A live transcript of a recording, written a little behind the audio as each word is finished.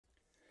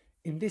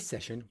In this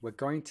session, we're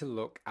going to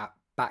look at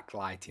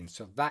backlighting.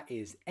 So that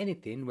is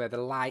anything where the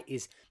light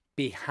is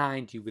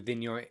behind you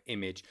within your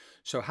image.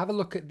 So have a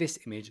look at this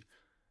image.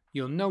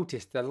 You'll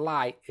notice the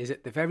light is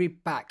at the very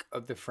back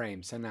of the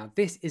frame. So now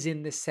this is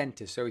in the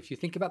center. So if you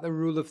think about the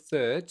rule of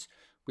thirds,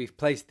 we've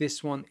placed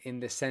this one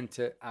in the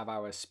center of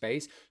our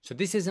space. So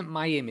this isn't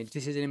my image.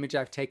 This is an image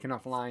I've taken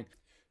offline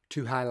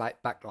to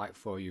highlight backlight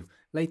for you.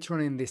 Later on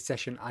in this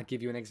session, I'll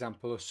give you an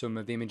example of some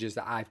of the images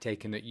that I've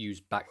taken that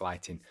use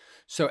backlighting.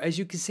 So as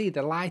you can see,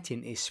 the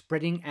lighting is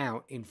spreading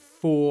out in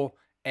 4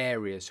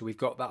 areas. So we've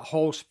got that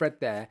whole spread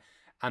there,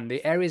 and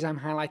the areas I'm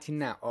highlighting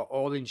now are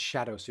all in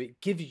shadow. So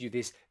it gives you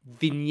this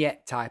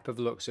vignette type of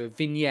look. So a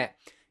vignette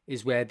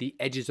is where the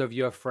edges of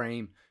your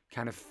frame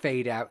kind of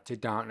fade out to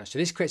darkness. So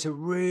this creates a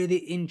really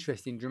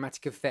interesting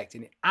dramatic effect,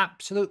 and it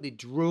absolutely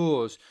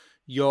draws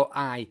your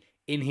eye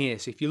in here.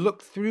 So if you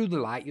look through the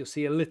light, you'll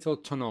see a little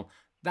tunnel.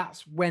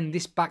 That's when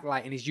this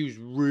backlighting is used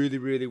really,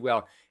 really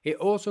well. It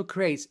also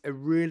creates a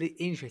really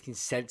interesting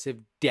sense of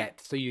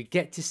depth. So you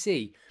get to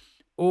see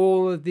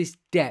all of this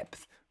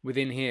depth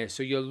within here.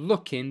 So you're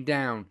looking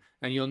down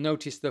and you'll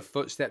notice the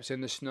footsteps in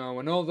the snow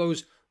and all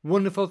those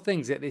wonderful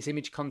things that this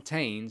image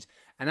contains.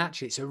 And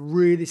actually, it's a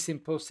really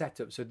simple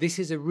setup. So this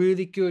is a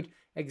really good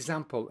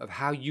example of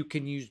how you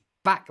can use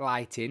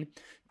backlighting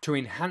to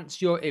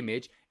enhance your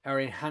image or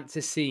enhance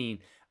a scene.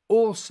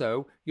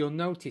 Also, you'll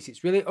notice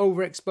it's really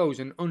overexposed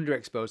and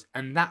underexposed,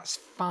 and that's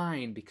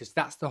fine because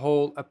that's the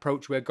whole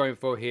approach we're going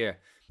for here.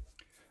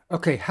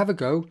 Okay, have a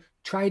go.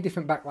 Try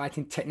different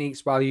backlighting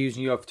techniques while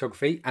using your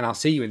photography, and I'll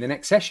see you in the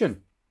next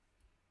session.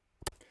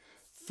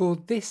 For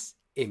this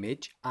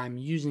image, I'm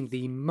using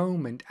the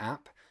Moment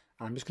app.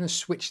 I'm just going to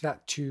switch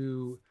that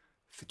to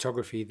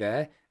photography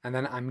there, and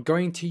then I'm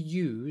going to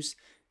use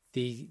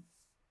the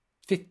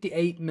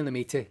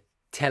 58mm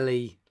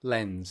tele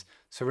lens.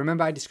 So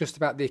remember I discussed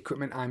about the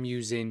equipment I'm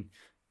using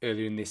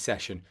earlier in this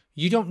session.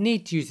 You don't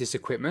need to use this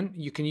equipment.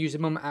 You can use the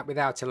Moment app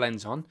without a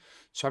lens on.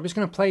 So I'm just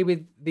going to play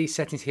with these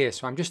settings here.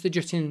 So I'm just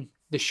adjusting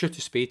the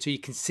shutter speed so you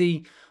can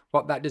see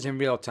what that does in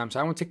real time. So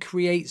I want to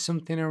create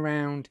something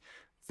around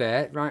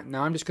there. Right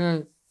now I'm just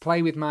going to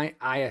play with my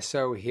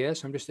ISO here.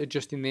 So I'm just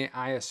adjusting the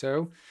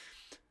ISO.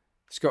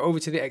 Let's go over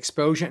to the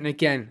exposure, and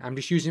again I'm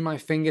just using my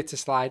finger to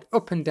slide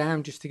up and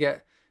down just to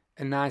get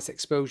a nice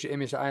exposure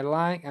image that I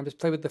like. And just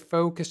play with the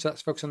focus. So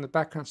let's focus on the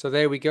background. So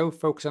there we go,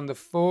 focus on the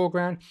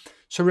foreground.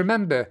 So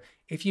remember,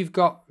 if you've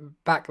got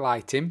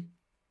backlighting,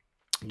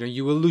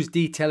 you will lose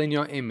detail in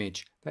your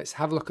image. Let's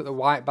have a look at the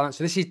white balance.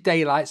 So this is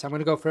daylight, so I'm going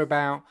to go for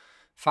about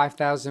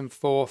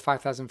 5004,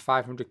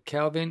 5500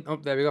 Kelvin. Oh,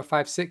 there we go,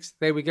 56.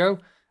 There we go.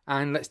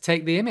 And let's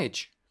take the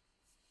image.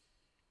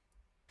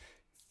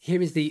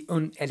 Here is the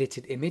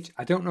unedited image.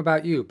 I don't know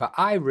about you, but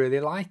I really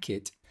like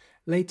it.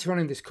 Later on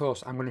in this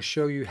course, I'm going to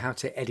show you how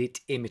to edit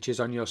images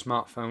on your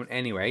smartphone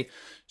anyway.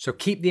 So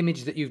keep the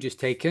image that you've just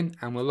taken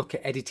and we'll look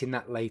at editing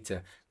that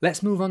later.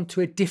 Let's move on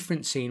to a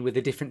different scene with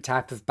a different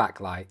type of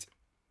backlight.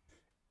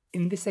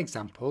 In this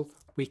example,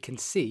 we can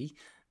see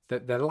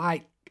that the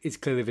light is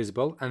clearly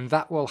visible, and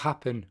that will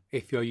happen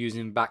if you're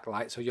using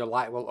backlight. So your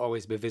light will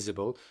always be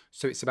visible.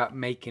 So it's about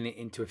making it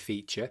into a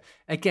feature.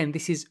 Again,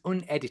 this is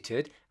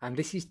unedited and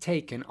this is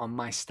taken on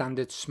my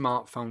standard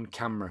smartphone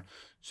camera.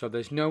 So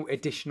there's no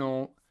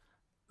additional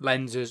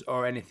lenses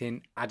or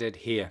anything added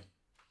here.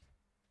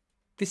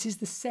 This is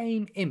the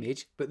same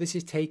image, but this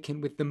is taken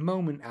with the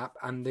Moment app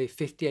and the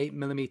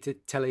 58mm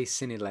tele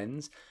cine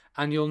lens,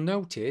 and you'll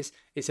notice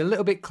it's a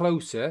little bit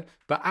closer,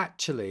 but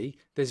actually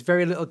there's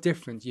very little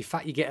difference. In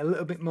fact, you get a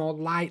little bit more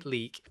light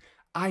leak.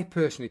 I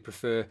personally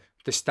prefer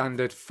the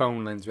standard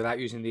phone lens without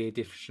using the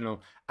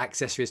additional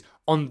accessories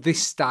on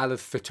this style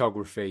of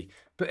photography.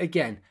 But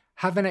again,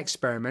 have an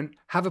experiment,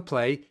 have a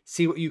play,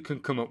 see what you can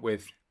come up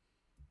with.